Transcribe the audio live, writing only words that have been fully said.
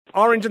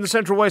Orange in the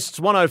Central West, it's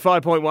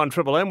 105.1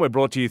 Triple M. We're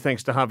brought to you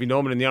thanks to Harvey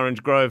Norman in the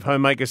Orange Grove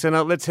Homemaker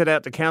Centre. Let's head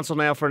out to Council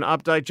now for an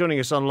update. Joining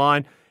us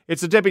online,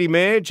 it's the Deputy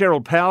Mayor,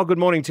 Gerald Powell. Good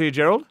morning to you,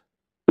 Gerald.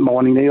 Good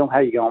morning, Neil. How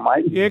you going,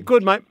 mate? Yeah,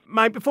 good, mate.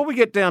 Mate, before we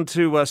get down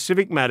to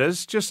civic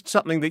matters, just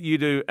something that you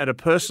do at a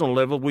personal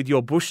level with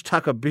your bush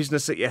tucker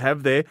business that you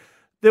have there.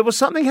 There was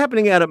something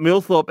happening out at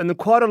Millthorpe and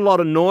quite a lot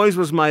of noise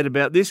was made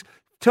about this.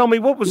 Tell me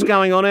what was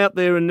going on out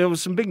there, and there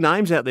was some big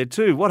names out there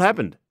too. What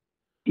happened?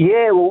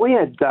 Yeah, well, we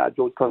had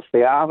George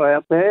Costiava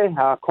out there,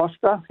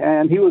 Costa,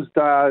 and he was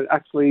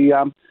actually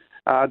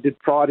did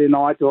Friday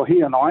night, or he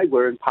and I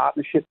were in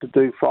partnership to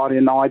do Friday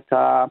night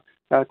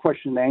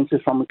question and answers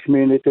from the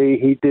community.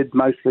 He did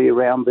mostly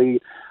around the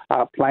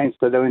plants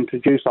that are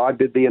introduced. I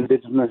did the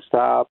Indigenous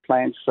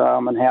plants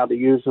and how to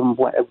use them,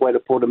 where to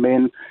put them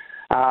in.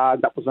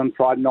 That was on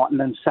Friday night, and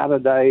then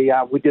Saturday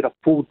we did a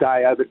full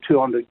day, over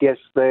 200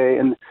 guests there,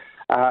 and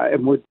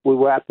we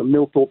were at the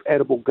Millthorpe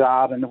Edible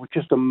Garden. It was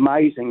just an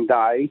amazing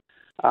day.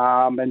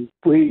 And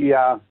we,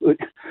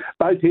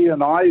 both he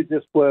and I,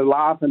 just were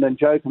laughing and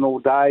joking all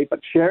day,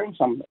 but sharing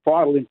some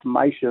vital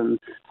information.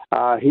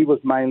 He was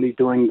mainly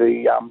doing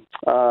the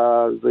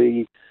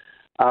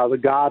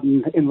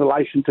garden in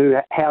relation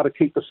to how to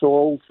keep the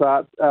soil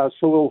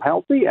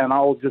healthy, and I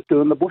was just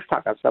doing the bush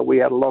tucker. So we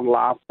had a lot of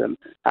laughs and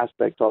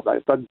aspects of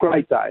that. But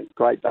great day.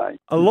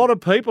 A lot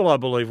of people, I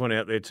believe, went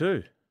out there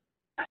too.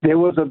 There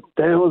was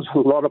a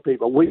lot of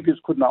people. We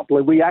just could not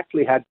believe. We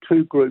actually had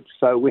two groups.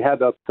 So we had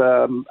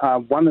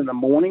one in the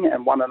morning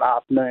and one in the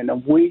afternoon,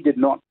 and we did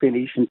not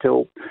finish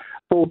until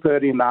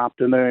 4:30 in the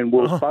afternoon. We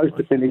were supposed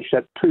to finish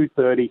at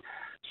 2:30.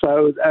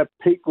 So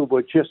people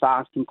were just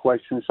asking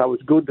questions. So it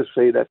was good to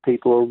see that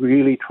people are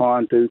really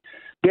trying to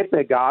get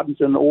their gardens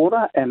in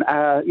order and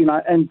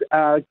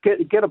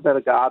get a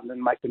better garden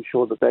and making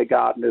sure that their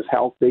garden is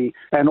healthy,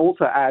 and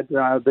also add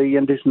the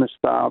Indigenous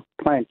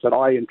plants that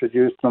I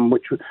introduced them,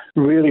 which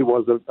really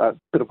was a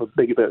bit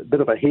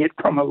of a hit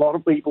from a lot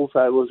of people.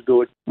 So it was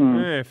good.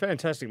 Yeah,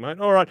 fantastic,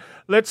 mate. All right,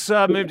 let's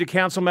move to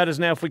council matters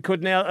now, if we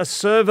could. Now, a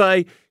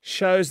survey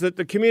shows that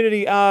the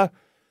community are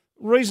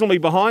reasonably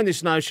behind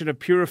this notion of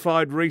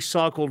purified,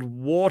 recycled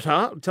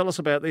water. Tell us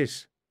about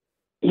this.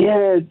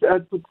 Yeah,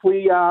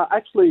 we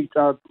actually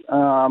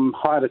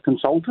hired a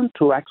consultant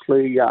to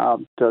actually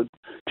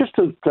just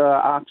to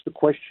ask the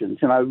questions.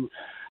 You know,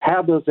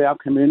 how does our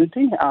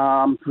community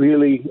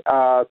really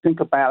think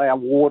about our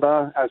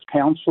water as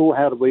council?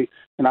 How do we,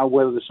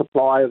 whether the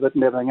supply of it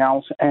and everything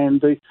else?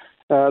 And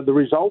the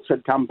results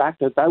had come back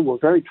that they were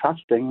very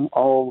trusting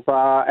of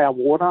our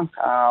water.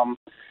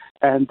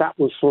 And that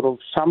was sort of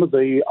some of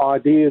the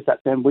ideas that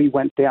then we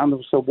went down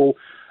and said, well,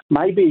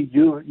 maybe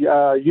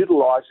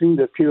utilising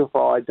the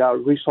purified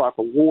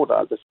recycled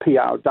water, this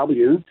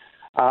PRW,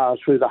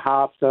 through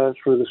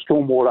the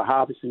stormwater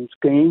harvesting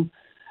scheme,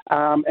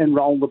 and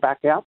roll it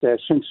back out there.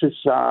 Since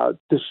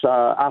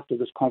after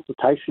this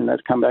consultation has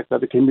come back,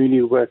 that the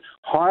community were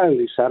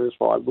highly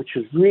satisfied, which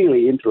is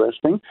really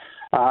interesting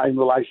in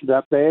relation to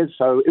that there.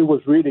 So it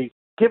was really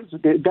gave us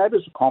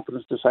the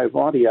confidence to say,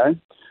 rightio,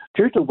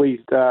 due to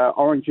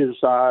oranges,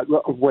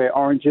 where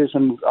oranges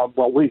and,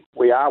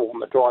 we are on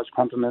the driest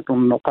continent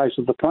on the face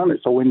of the planet,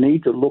 so we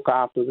need to look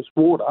after this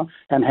water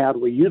and how do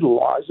we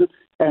utilise it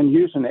and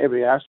use in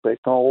every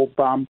aspect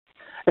that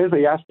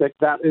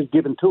is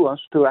given to us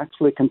to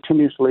actually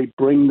continuously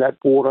bring that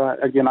water,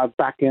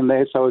 back in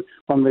there. So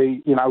from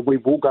we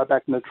will go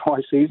back in the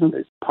dry season,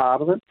 it's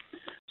part of it.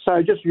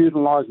 So just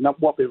utilising up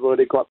what we've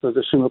already got to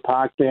the Summer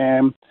Park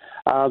Dam,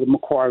 the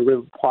Macquarie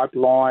River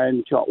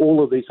Pipeline,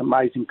 all of these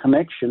amazing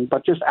connections,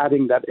 but just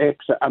adding that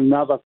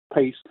another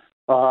piece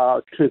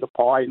to the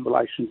pie in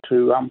relation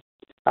to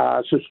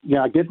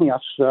getting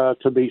us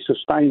to be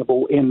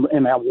sustainable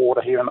in our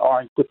water here in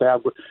Orange with our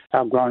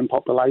growing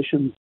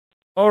population.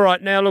 All right,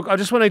 now look, I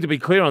just want to be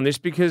clear on this,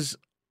 because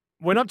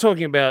we're not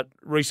talking about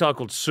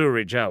recycled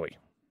sewerage, are we?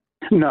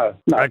 No.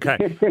 Okay.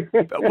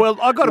 Well,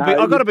 I got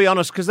to be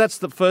honest, because that's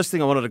the first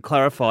thing I wanted to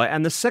clarify,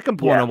 and the second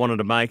point I wanted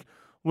to make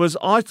was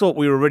I thought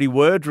we already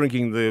were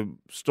drinking the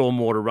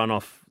stormwater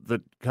runoff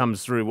that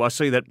comes through. I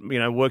see that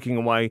working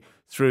away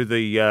through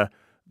the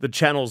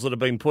channels that have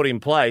been put in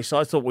place.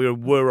 I thought we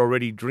were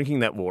already drinking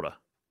that water.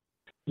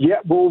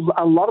 Yeah, well,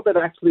 a lot of it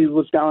actually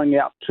was going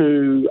out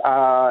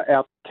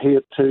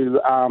here to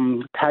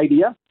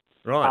Cadia,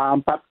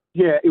 right? But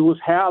yeah, it was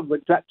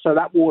so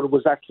that water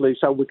was actually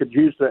so we could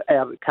use it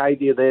out at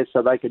Cadia there,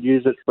 so they could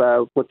use it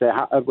with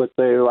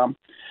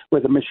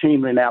the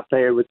machinery out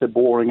there with the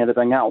boring and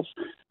everything else.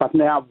 But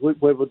now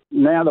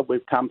now that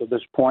we've come to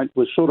this point,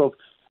 we're sort of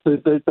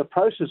the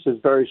process is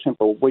very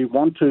simple. We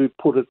want to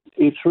put it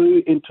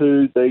through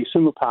into the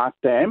Summer Park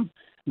Dam,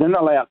 then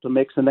allow it to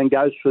mix, and then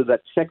goes through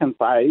that second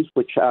phase,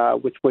 which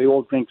we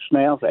all drink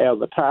now out of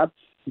the tap.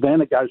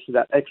 Then it goes to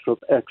that extra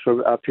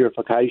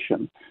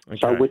purification. Okay.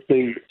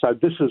 So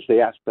this is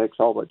the aspects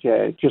of it,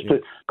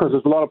 because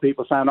there's a lot of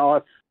people saying,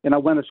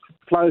 when it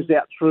flows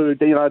out through,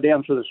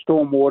 down through the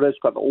stormwater, it's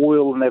got the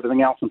oil and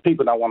everything else, and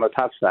people don't want to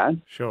touch that.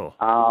 Sure.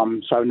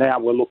 So now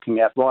we're looking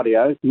at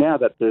rightio. Now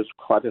that there's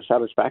quite a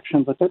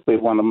satisfaction with it, we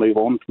want to move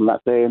on from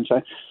that there, and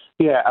so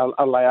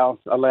allow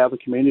the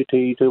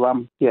community to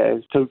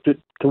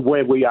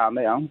where we are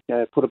now.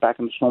 Put it back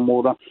in the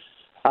stormwater.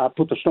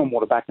 Put the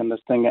stormwater back in this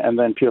thing and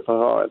then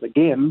purify it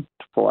again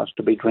for us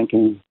to be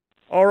drinking.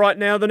 All right,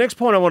 now the next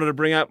point I wanted to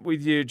bring up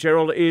with you,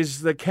 Gerald,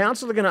 is the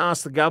council are going to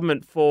ask the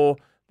government for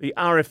the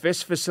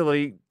RFS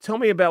facility. Tell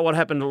me about what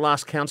happened at the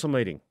last council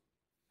meeting.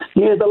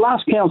 Yeah, the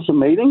last council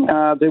meeting,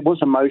 there was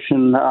a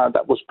motion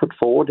that was put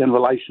forward in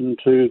relation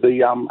to the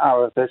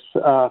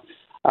RFS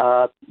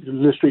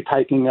industry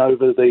taking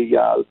over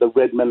the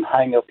Redmond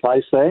hangar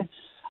place there.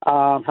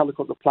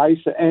 Helicopter place,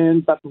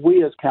 but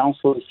we as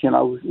councillors,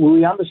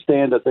 we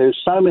understand that there's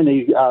so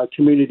many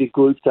community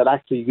groups that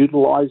actually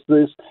utilise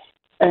this,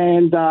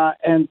 and they're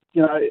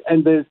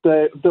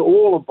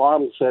all a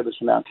vital service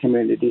in our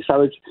community.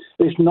 So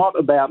it's not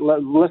about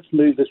let's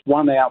move this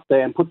one out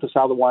there and put this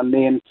other one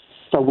in.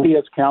 So we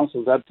as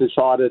councils have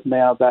decided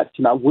now that,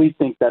 we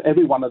think that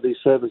every one of these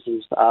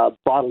services are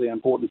vitally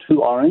important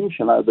to Orange.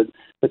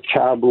 The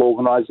charitable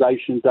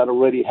organisations that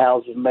already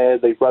house them there,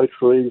 the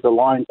Rotaries, the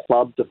Lion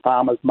Club, the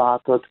Farmers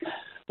Market.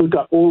 We've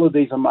got all of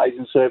these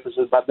amazing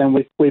services, but then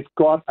we've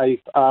got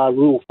a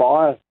rural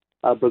fire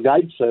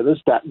brigade service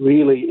that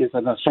really is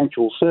an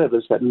essential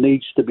service that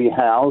needs to be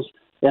housed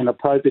and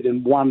appropriate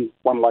in one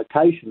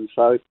location.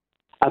 So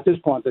at this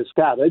point, they're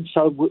scattered.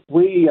 So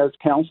we as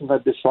council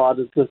have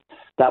decided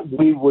that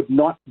we would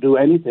not do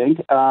anything,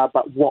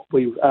 but what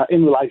we,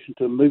 in relation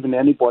to moving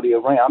anybody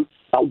around,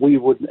 we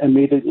would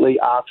immediately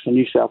ask the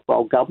New South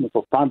Wales government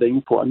for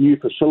funding for a new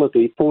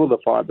facility for the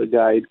fire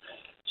brigade.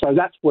 So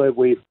that's where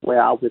we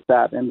are with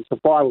that, and it's a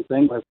vital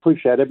thing. We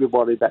appreciate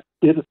everybody that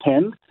did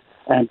attend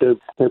and to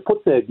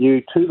put their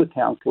view to the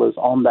councillors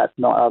on that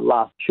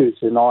last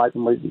Tuesday night.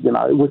 And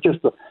it was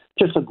just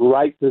a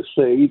great to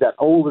see that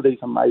all of these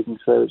amazing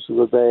services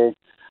are there.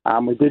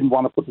 We didn't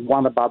want to put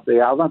one above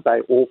the other.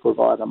 They all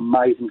provide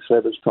amazing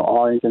service to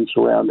Orange and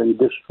surrounding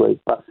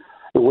district. But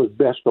it was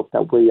best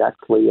that we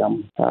actually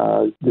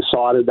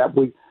decided that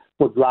we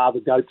would rather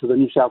go to the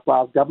New South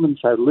Wales government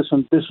and say,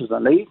 listen, this is a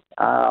need.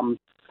 How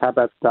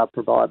about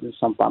providing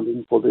some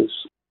funding for this?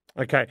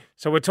 Okay,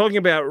 so we're talking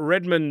about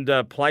Redmond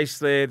Place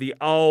there, the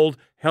old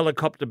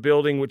helicopter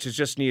building, which is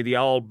just near the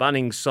old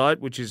Bunnings site,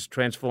 which is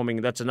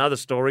transforming. That's another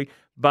story.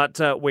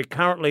 But we're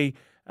currently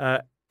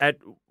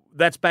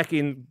that's back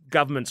in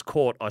government's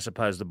court, I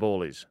suppose the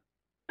ball is.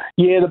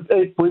 Yeah,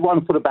 we want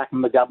to put it back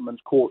in the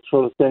government's court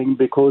sort of thing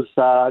because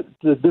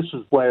this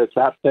is where it's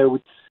at.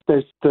 We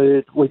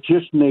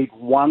just need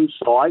one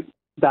site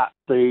that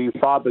the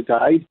fire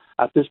brigade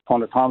at this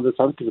point in time, I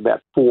think there's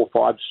about 4 or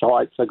 5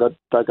 sites. They've got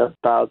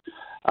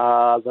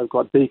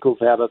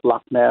vehicles out at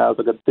Lucknow.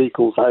 They've got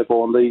vehicles over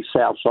on the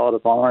south side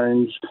of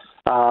Orange,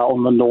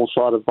 on the north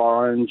side of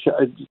Orange.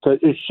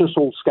 It's just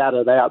all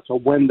scattered out. So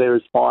when there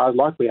is fire,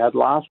 like we had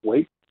last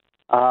week,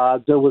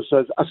 there was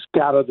a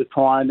scatter to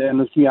try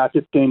and it's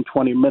 15,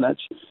 20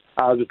 minutes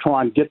to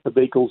try and get the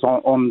vehicles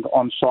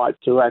on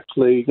site to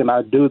actually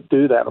do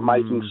that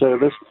amazing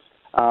service.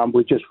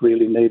 We just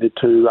really needed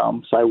to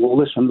say, well,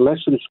 listen,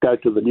 let's just go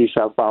to the New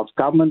South Wales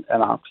government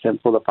and ask them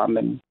for the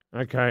funding.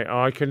 Okay,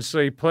 I can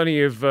see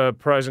plenty of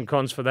pros and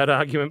cons for that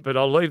argument, but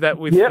I'll leave that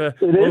with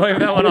we'll leave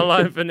that one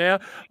alone for now.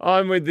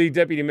 I'm with the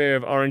Deputy Mayor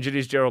of Orange. It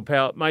is Gerald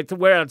Powell. Mate,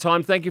 we're out of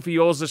time. Thank you for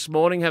yours this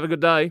morning. Have a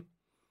good day.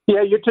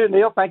 Yeah, you too,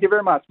 Neil. Thank you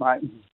very much, mate.